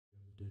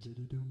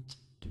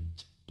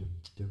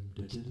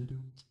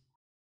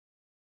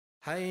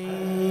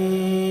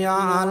حي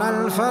على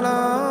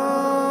الفلاح.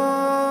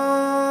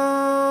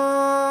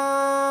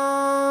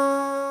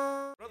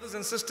 Brothers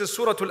and sisters,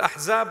 Surah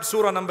Al-Ahzab,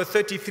 Surah number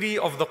 33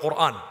 of the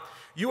Quran.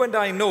 You and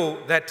I know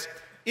that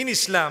in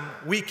Islam,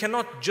 we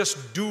cannot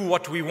just do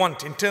what we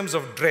want in terms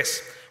of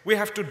dress. We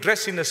have to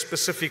dress in a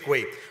specific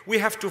way. We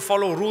have to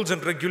follow rules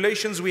and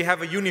regulations. We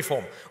have a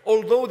uniform.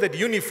 Although that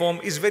uniform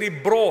is very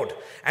broad,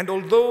 and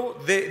although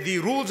the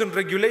rules and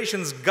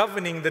regulations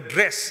governing the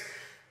dress,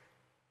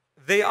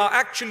 they are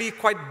actually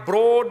quite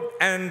broad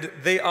and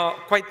they are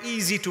quite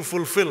easy to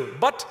fulfill.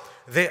 But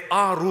there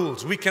are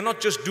rules. We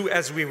cannot just do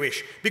as we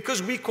wish,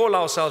 because we call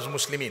ourselves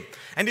Muslimin.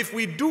 And if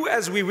we do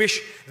as we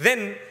wish,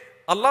 then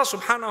Allah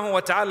subhanahu wa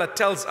ta'ala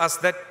tells us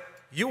that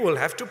you will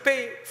have to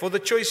pay for the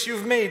choice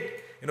you've made.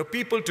 You know,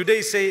 people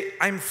today say,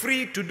 I'm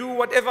free to do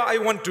whatever I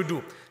want to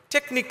do.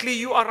 Technically,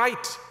 you are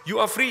right. You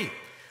are free.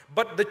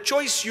 But the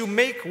choice you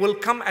make will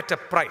come at a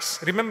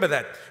price. Remember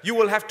that. You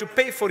will have to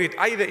pay for it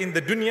either in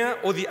the dunya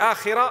or the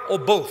akhirah or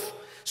both.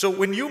 So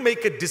when you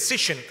make a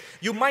decision,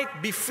 you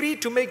might be free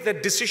to make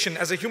that decision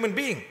as a human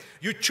being.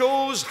 You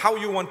chose how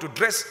you want to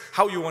dress,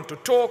 how you want to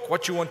talk,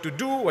 what you want to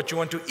do, what you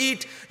want to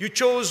eat. You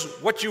chose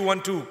what you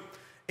want to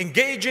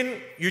engage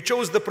in. You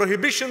chose the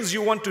prohibitions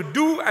you want to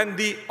do and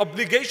the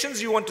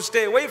obligations you want to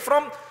stay away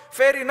from.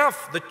 Fair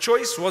enough, the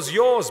choice was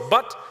yours,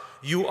 but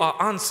you are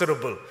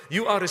answerable,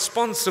 you are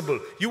responsible,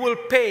 you will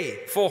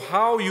pay for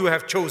how you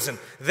have chosen.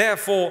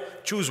 Therefore,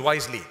 choose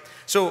wisely.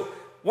 So,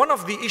 one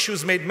of the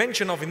issues made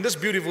mention of in this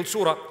beautiful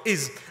surah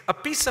is a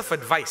piece of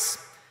advice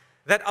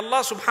that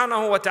Allah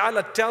subhanahu wa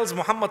ta'ala tells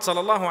Muhammad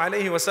sallallahu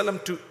alayhi wa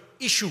sallam to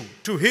issue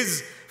to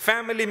his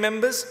family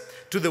members,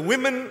 to the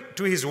women,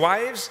 to his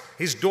wives,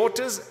 his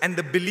daughters, and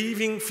the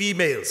believing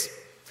females.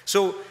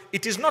 So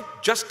it is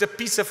not just a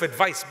piece of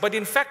advice, but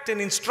in fact an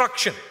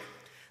instruction.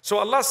 So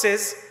Allah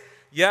says,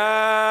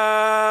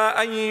 Ya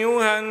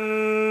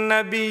ayyuhan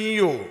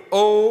nabiyyu,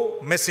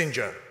 O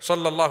messenger,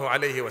 sallallahu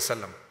alayhi wa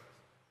sallam.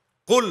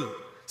 Qul,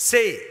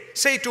 say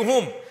to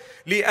whom?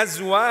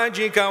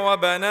 لِأَزْوَاجِكَ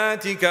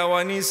وَبَنَاتِكَ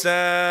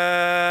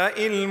وَنِسَاءِ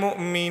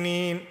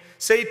الْمُؤْمِنِينَ.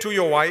 Say to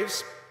your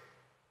wives,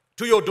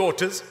 to your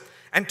daughters,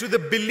 and to the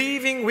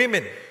believing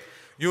women,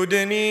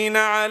 يُدْنِينَ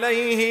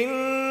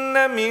عَلَيْهِنَّ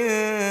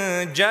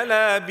مِنْ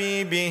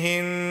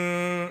جَلَابِيبِهِنَّ,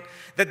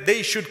 that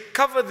they should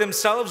cover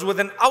themselves with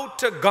an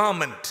outer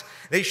garment.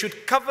 They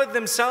should cover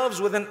themselves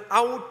with an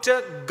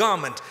outer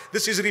garment.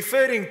 This is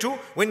referring to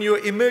when you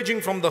are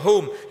emerging from the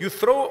home. You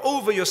throw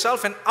over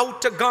yourself an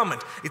outer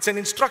garment. It's an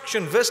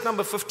instruction, verse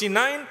number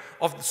 59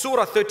 of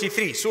Surah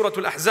 33, Surah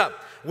Al-Ahzab,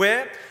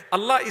 where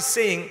Allah is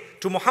saying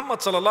to Muhammad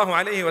sallallahu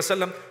alayhi wa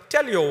sallam,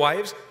 tell your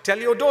wives, tell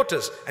your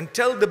daughters, and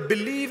tell the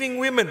believing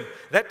women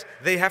that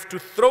they have to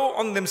throw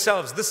on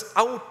themselves this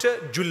outer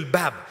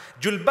julbab.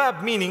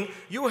 Julbab meaning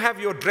you have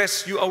your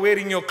dress, you are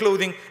wearing your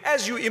clothing.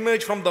 As you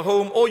emerge from the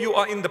home or you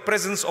are in the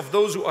presence of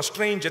those who are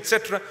strange,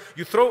 etc.,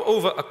 you throw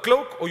over a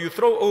cloak or you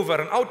throw over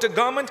an outer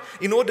garment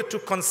in order to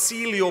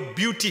conceal your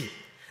beauty.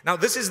 Now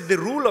this is the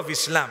rule of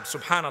Islam,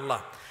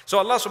 subhanallah. So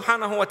Allah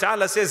subhanahu wa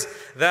ta'ala says,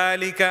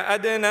 ذَلِكَ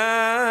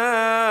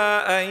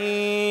أَدْنَا أَن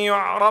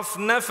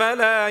يُعْرَفْنَ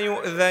فَلَا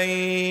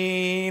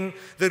يُؤْذَيْنَ.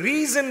 The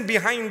reason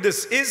behind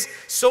this is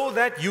so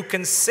that you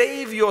can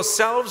save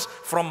yourselves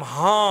from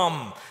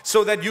harm,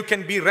 so that you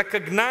can be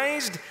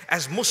recognized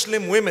as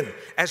Muslim women,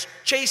 as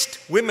chaste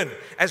women,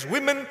 as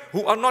women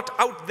who are not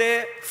out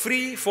there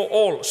free for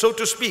all, so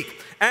to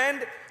speak,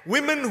 and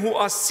women who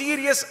are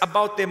serious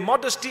about their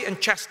modesty and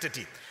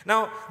chastity.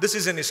 Now, this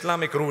is an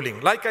Islamic ruling.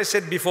 Like I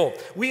said before,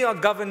 we are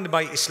governed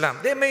by Islam.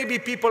 There may be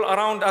people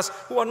around us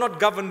who are not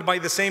governed by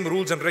the same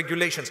rules and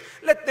regulations.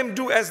 Let them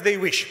do as they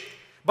wish.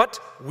 But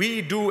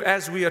we do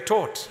as we are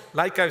taught.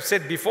 Like I've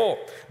said before,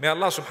 may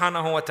Allah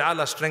subhanahu wa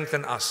ta'ala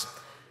strengthen us.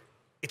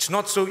 It's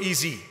not so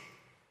easy.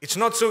 It's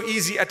not so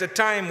easy at a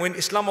time when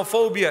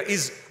Islamophobia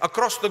is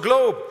across the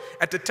globe,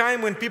 at a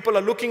time when people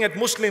are looking at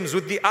Muslims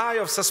with the eye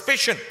of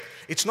suspicion.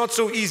 It's not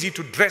so easy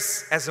to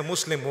dress as a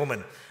Muslim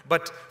woman.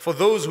 But for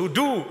those who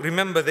do,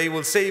 remember, they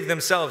will save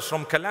themselves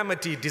from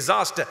calamity,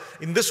 disaster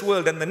in this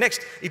world and the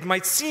next. It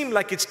might seem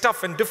like it's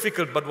tough and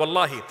difficult, but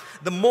wallahi,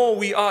 the more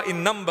we are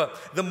in number,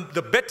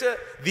 the better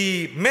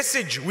the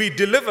message we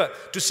deliver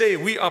to say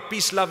we are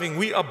peace-loving,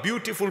 we are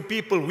beautiful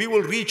people, we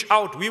will reach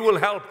out, we will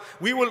help,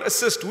 we will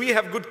assist, we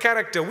have good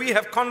character, we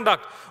have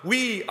conduct,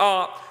 we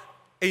are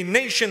a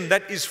nation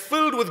that is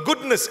filled with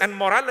goodness and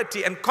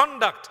morality and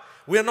conduct.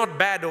 We are not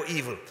bad or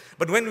evil.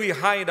 But when we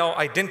hide our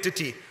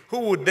identity,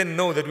 who would then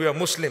know that we are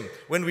Muslim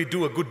when we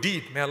do a good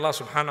deed? May Allah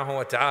subhanahu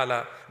wa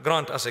ta'ala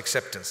grant us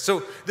acceptance.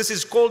 So this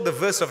is called the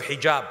verse of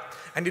Hijab.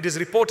 And it is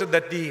reported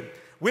that the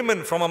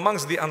women from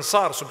amongst the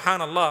Ansar,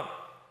 subhanallah,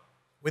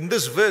 when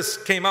this verse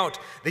came out,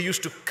 they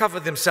used to cover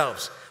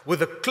themselves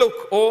with a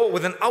cloak or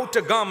with an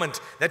outer garment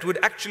that would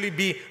actually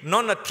be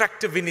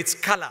non-attractive in its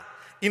color,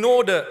 in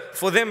order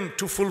for them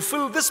to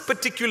fulfill this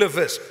particular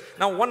verse.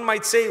 Now one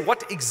might say,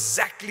 what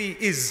exactly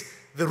is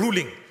the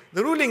ruling?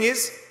 The ruling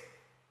is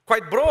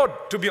quite broad,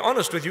 to be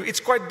honest with you. It's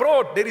quite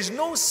broad. There is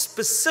no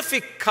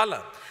specific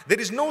color. There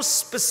is no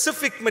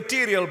specific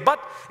material, but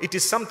it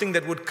is something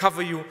that would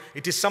cover you.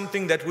 It is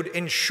something that would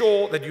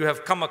ensure that you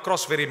have come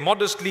across very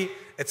modestly,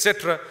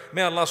 etc.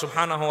 May Allah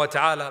subhanahu wa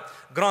ta'ala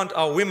grant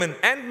our women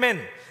and men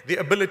the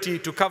ability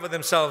to cover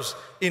themselves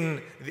in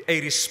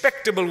a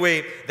respectable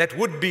way that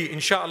would be,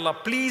 inshallah,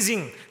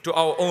 pleasing to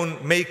our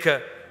own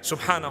Maker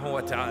subhanahu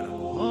wa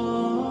ta'ala.